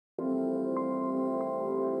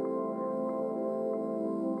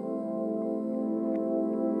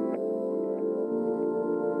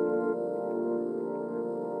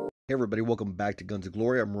Hey everybody, welcome back to Guns of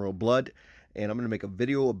Glory. I'm Royal Blood, and I'm going to make a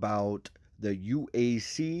video about the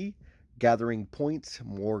UAC gathering points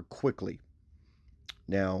more quickly.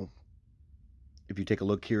 Now, if you take a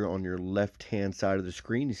look here on your left-hand side of the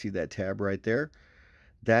screen, you see that tab right there.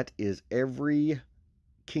 That is every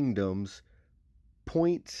kingdom's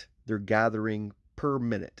points they're gathering per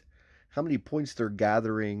minute. How many points they're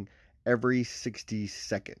gathering every 60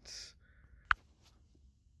 seconds.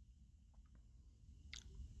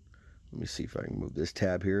 Let me see if I can move this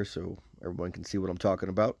tab here so everyone can see what I'm talking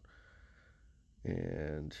about.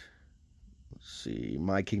 And let's see,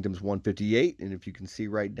 my kingdom's 158, and if you can see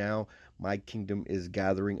right now, my kingdom is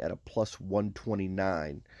gathering at a plus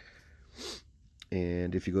 129.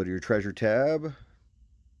 And if you go to your treasure tab,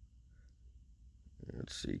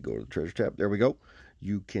 let's see, go to the treasure tab, there we go.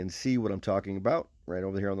 You can see what I'm talking about right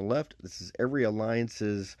over here on the left. This is every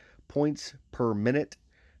alliance's points per minute.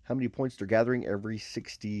 How many points they're gathering every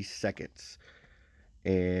 60 seconds.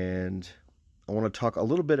 And I want to talk a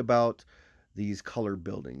little bit about these color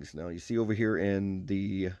buildings. Now you see over here in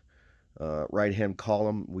the right hand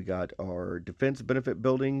column, we got our defense benefit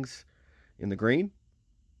buildings in the green.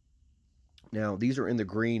 Now these are in the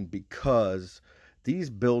green because these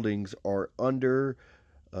buildings are under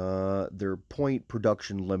their point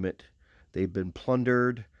production limit. They've been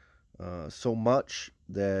plundered so much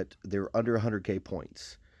that they're under 100k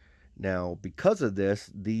points. Now, because of this,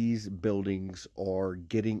 these buildings are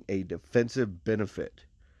getting a defensive benefit,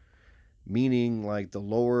 meaning like the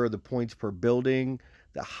lower the points per building,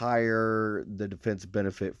 the higher the defense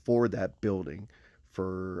benefit for that building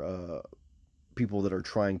for people that are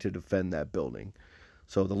trying to defend that building.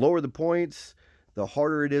 So the lower the points, the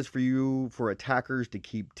harder it is for attackers to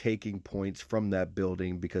keep taking points from that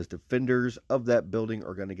building, because defenders of that building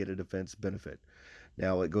are going to get a defense benefit.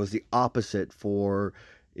 Now, it goes the opposite for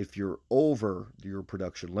if you're over your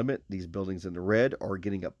production limit. These buildings in the red are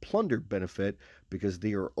getting a plunder benefit because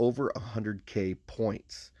they are over 100k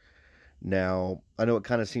points. Now, I know it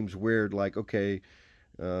kind of seems weird, like, okay,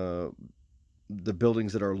 the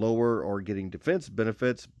buildings that are lower are getting defense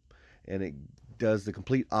benefits, and it does the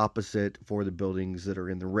complete opposite for the buildings that are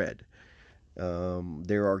in the red.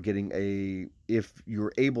 They are getting if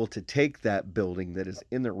you're able to take that building that is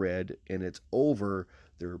in the red and it's over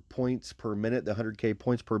their points per minute, the 100k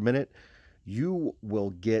points per minute, you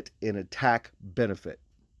will get an attack benefit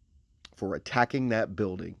for attacking that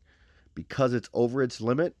building because it's over its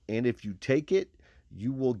limit. And if you take it,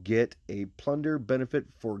 you will get a plunder benefit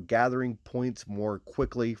for gathering points more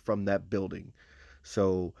quickly from that building.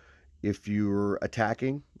 So if you're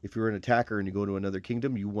attacking, if you're an attacker and you go to another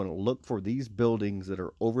kingdom, you want to look for these buildings that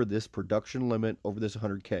are over this production limit, over this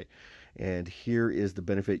 100k. And here is the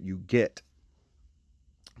benefit you get.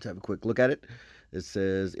 Let's have a quick look at it. It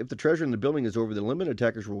says, if the treasure in the building is over the limit,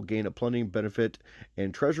 attackers will gain a plundering benefit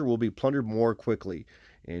and treasure will be plundered more quickly.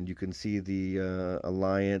 And you can see the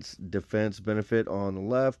alliance defense benefit on the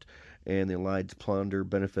left and the alliance plunder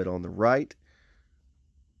benefit on the right.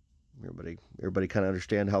 Everybody kind of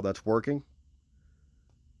understand how that's working?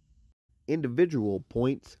 Individual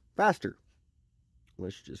points faster.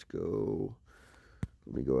 Let's just go,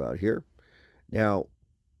 let me go out here. Now,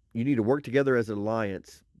 you need to work together as an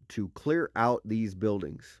alliance to clear out these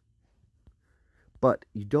buildings. But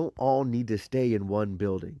you don't all need to stay in one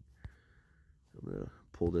building. I'm going to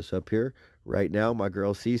pull this up here. Right now, my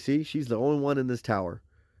girl Cece, she's the only one in this tower.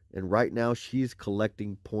 And right now, she's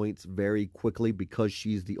collecting points very quickly because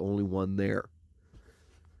she's the only one there.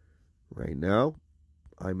 Right now,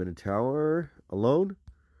 I'm in a tower alone.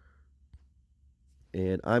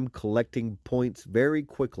 And I'm collecting points very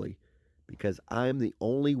quickly because I'm the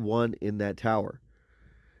only one in that tower.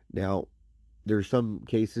 Now, there's some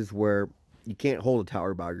cases where you can't hold a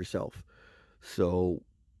tower by yourself. So,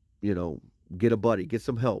 you know, get a buddy, get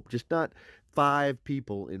some help. Just not 5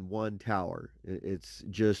 people in one tower. It's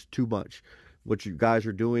just too much. What you guys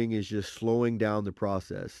are doing is just slowing down the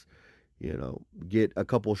process. You know, get a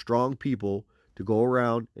couple strong people to go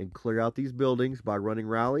around and clear out these buildings by running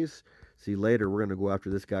rallies. See, later we're going to go after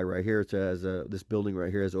this guy right here. It says this building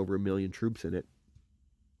right here has over 1 million troops in it.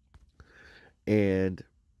 And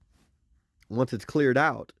once it's cleared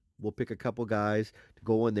out, we'll pick a couple guys to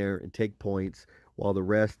go in there and take points while the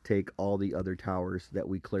rest take all the other towers that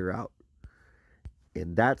we clear out.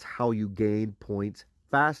 And that's how you gain points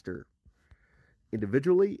faster,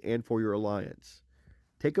 individually and for your alliance.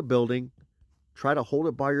 Take a building, try to hold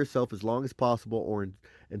it by yourself as long as possible, or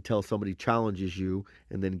until somebody challenges you,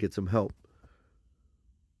 and then get some help.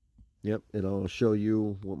 Yep, and I'll show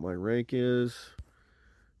you what my rank is,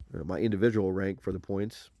 my individual rank for the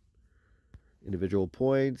points. Individual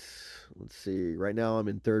points. Let's see. Right now I'm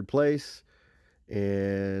in third place,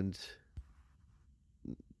 and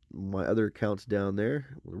my other accounts down there.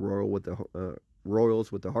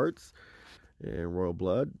 Royals with the hearts and royal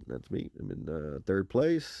blood. That's me. I'm in third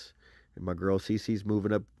place, and my girl Cece's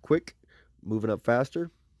moving up quick, moving up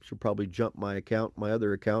faster. She'll probably jump my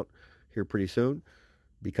other account here pretty soon,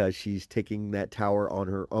 because she's taking that tower on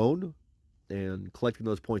her own and collecting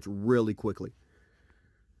those points really quickly.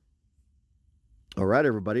 All right,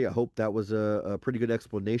 everybody. I hope that was a pretty good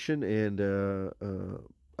explanation and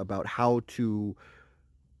about how to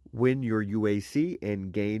win your UAC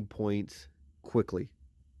and gain points quickly.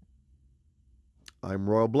 I'm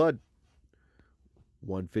Royal Blood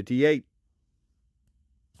 158.